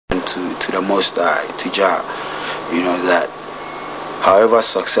to the Most High, to Jah, you know, that however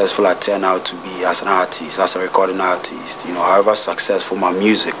successful I turn out to be as an artist, as a recording artist, you know, however successful my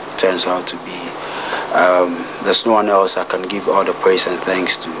music turns out to be, there's no one else I can give all the praise and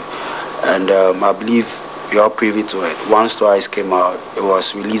thanks to. And I believe you're all privy to it. Once Twice came out, it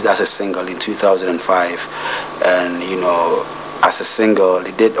was released as a single in 2005, and you know, as a single,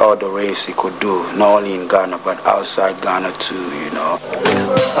 it did all the raves it could do, not only in Ghana but outside Ghana too, you know.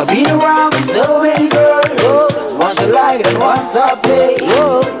 I've been around with so many girls, once I like and once I play,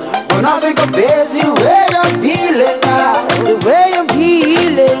 but nothing compares to the way I'm feeling now, the way I'm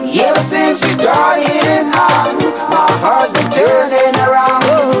feeling. Ever since we started out, my heart's been turning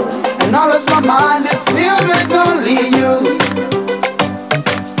around, and all of my mind is filled with only you.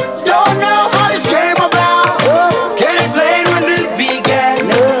 Don't know how this came about, can't explain when this began,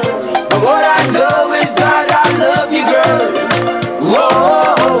 but what I know is that I love you, girl.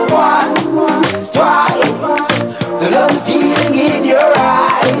 Whoa, once, twice, the love feeling in your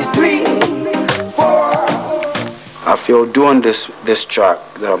eyes, 3, 4. I feel doing this track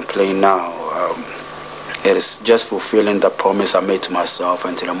that I'm playing now, it is just fulfilling the promise I made to myself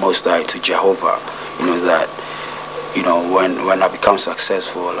and to the Most High, to Jehovah. You know that, you know, when I become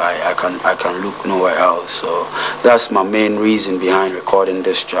successful, I can look nowhere else. So that's my main reason behind recording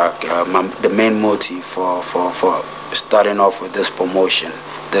this track. The main motive for starting off with this promotion,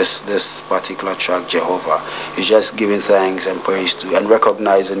 this particular track, Jehovah, is just giving thanks and praise to, and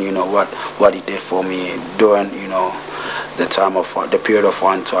recognizing, you know, what he did for me during, you know, the time of the period of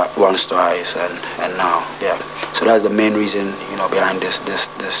Once Twice and now. Yeah, so that's the main reason, you know, behind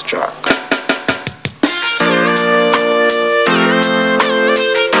this track.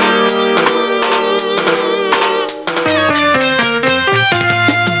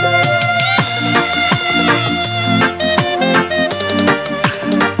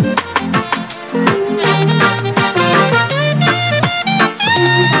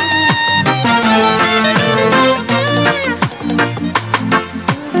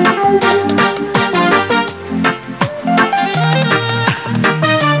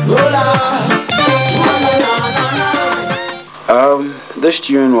 This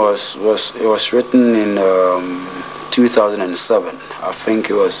tune was written in 2007. I think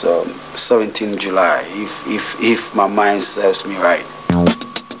it was 17 July, if my mind serves me right.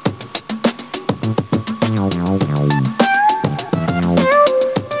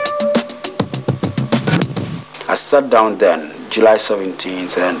 I sat down then, July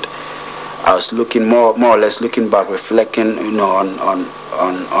 17th, and I was looking more or less looking back, reflecting, you know, on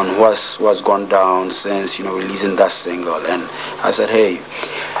what's gone down since, you know, releasing that single. And I said, hey,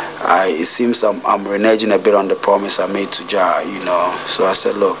 it seems I'm reneging a bit on the promise I made to Jah, you know. So I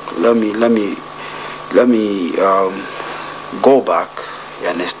said, look, let me go back, you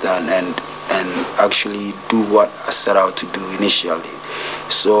understand, and actually do what I set out to do initially.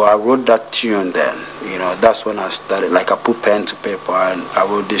 So I wrote that tune then, you know. That's when I started, like I put pen to paper and I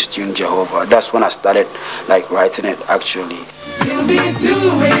wrote this tune, Jehovah. That's when I started like writing it actually. You've been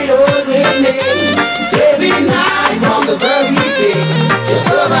doing all with me, every night from the very beginning.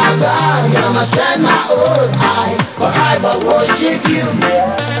 Jehovah God, you're my strength, my own eye, for I but worship you.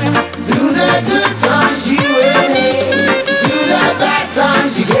 Through the good times you were in, through the bad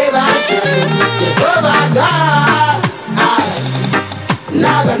times you gave us strength. Jehovah God,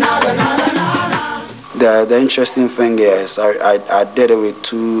 The interesting thing is I did it with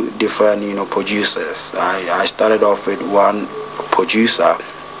two different, you know, producers. I started off with one producer.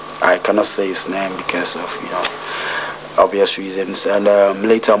 I cannot say his name because of, you know, obvious reasons, and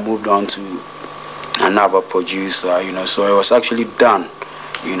later moved on to another producer, you know. So it was actually done,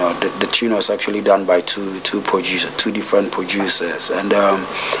 you know, the tune was actually done by two different producers. And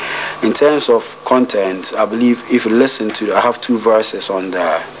in terms of content, I believe if you listen to it, I have two verses on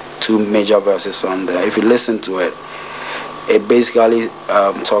there, two major verses on there. If you listen to it, it basically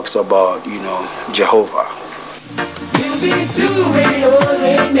talks about, you know, Jehovah. You've been doing all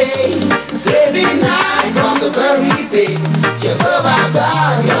with me, every night from the very beginning. Jehovah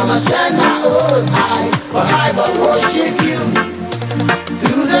God, you're my strength, my own eye, for I but worship you.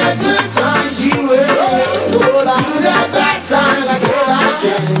 Through the good times you were in, through the bad times I gave our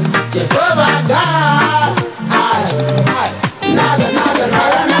strength. Jehovah God,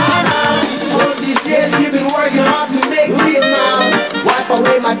 all these years you've been working hard to make me smile, wipe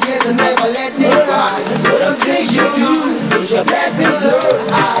away my tears and never let me cry. What the things you do, is your blessings.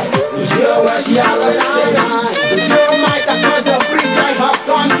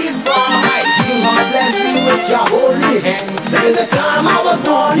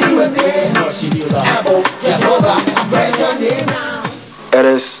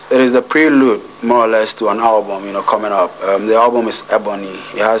 is the prelude, more or less, to an album, coming up. The album is Ebony.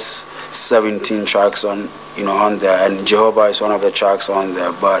 It has 17 tracks on there, and Jehovah is one of the tracks on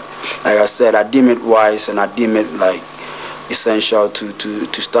there. But like I said, I deem it wise and I deem it like essential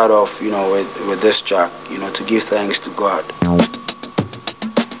to start off, with this track, to give thanks to God.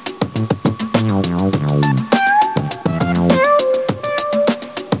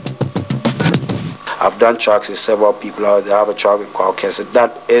 I've done tracks with several people out there. I have a track with Carlo.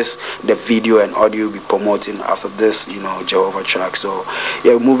 That is the video and audio we'll be promoting after this, Jehovah track. So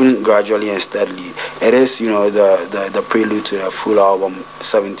yeah, moving gradually and steadily. It is, the prelude to the full album,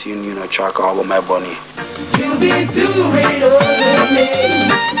 17, track album Ebony. You've been doing all with me,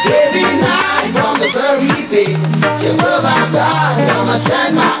 saving night from the very beat. Jehovah God, you're my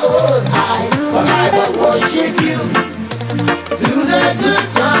strength, my own eye, for I will worship you. Through the good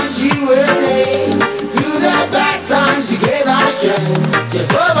times you were there, through the bad times you gave us strength.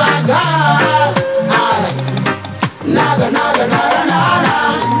 Jehovah God, naga.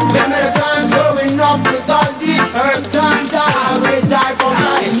 Remember the times growing up with all these hurt times. I always die from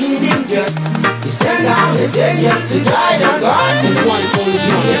lying in death. He sent out his angel to guide and God. This one for you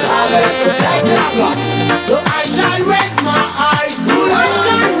is always protected of God. So I shall raise my eyes to the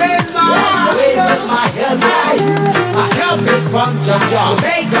Lord, raise my eyes. With my help, my help is from Jah,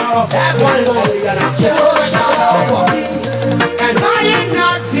 maker of heaven and earth. Jehovah shall see, and had it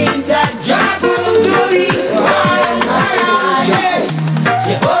not been that Jah will do me.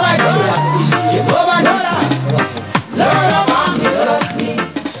 Jehovah Lord of armies, help me.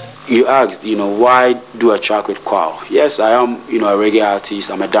 You asked, why do a track with Carlo? Yes, I am, a reggae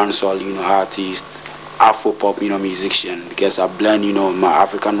artist. I'm a dancehall, artist, Afro-pop, musician, because I blend, my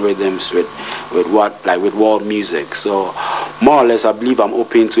African rhythms with world music. So more or less, I believe I'm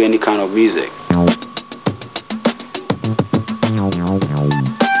open to any kind of music.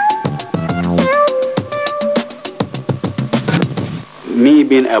 Me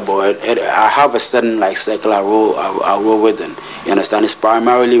being able, I have a certain circle I roll within. You understand? It's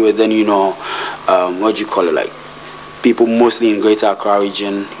primarily within, what do you call it, people mostly in Greater Accra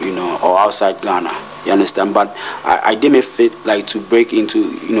region, or outside Ghana. You understand? But I deem it fit to break into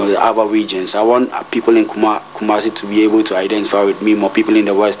the other regions. I want people in Kumasi to be able to identify with me, more people in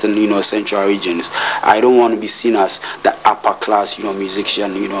the western central regions. I don't want to be seen as the upper class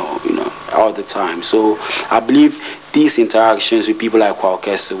musician all the time. So I believe these interactions with people like Carlo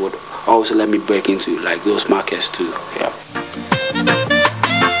would also let me break into those markets too. Yeah.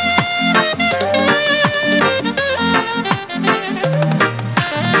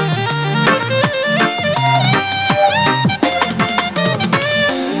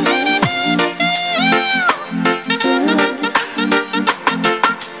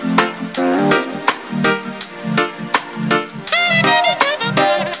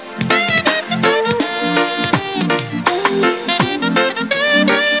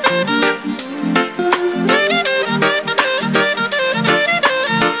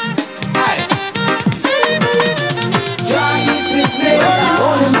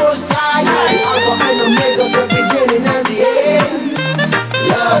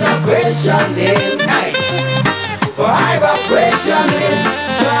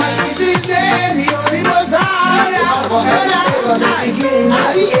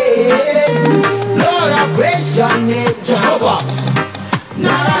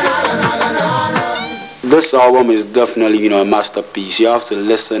 This album is definitely, a masterpiece. You have to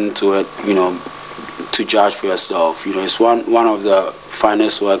listen to it, to judge for yourself. It's one of the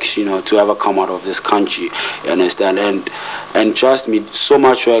finest works, to ever come out of this country. You understand? And trust me, so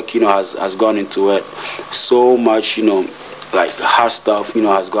much work, has gone into it. So much, hard stuff,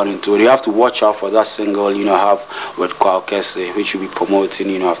 has gone into it. You have to watch out for that single, have with Carlo, which you'll be promoting,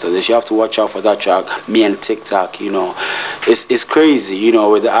 after this. You have to watch out for that track, Me and TikTok, It's crazy,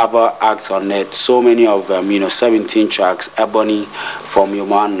 with the other acts on it. So many of them, 17 tracks. Ebony from your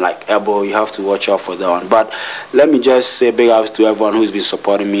man, Ebo, you have to watch out for that one. But let me just say big ups to everyone who's been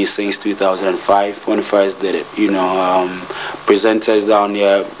supporting me since 2005, when I first did it. Presenters down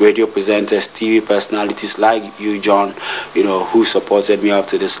here, radio presenters, TV personalities like you, John, who supported me up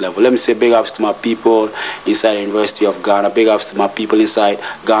to this level. Let me say big ups to my people inside the University of Ghana, big ups to my people inside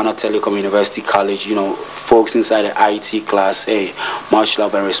Ghana Telecom University College, folks inside the IT class. Hey, much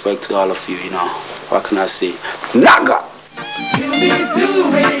love and respect to all of you, What can I say? Naga! You've been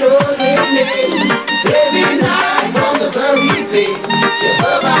doing all with me, saving night from the very beat.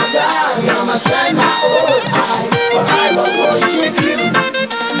 Jehovah God, you're my strength, my own eye, for I will worship you.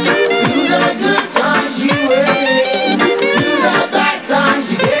 Through the good times you were in, through the bad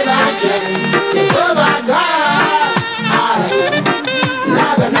times you gave us strength. Jehovah God,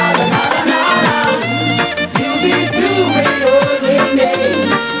 naga.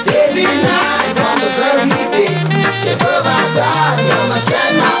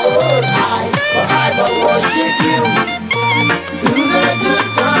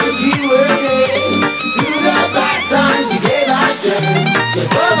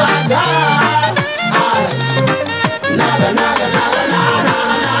 naga, naga, naga,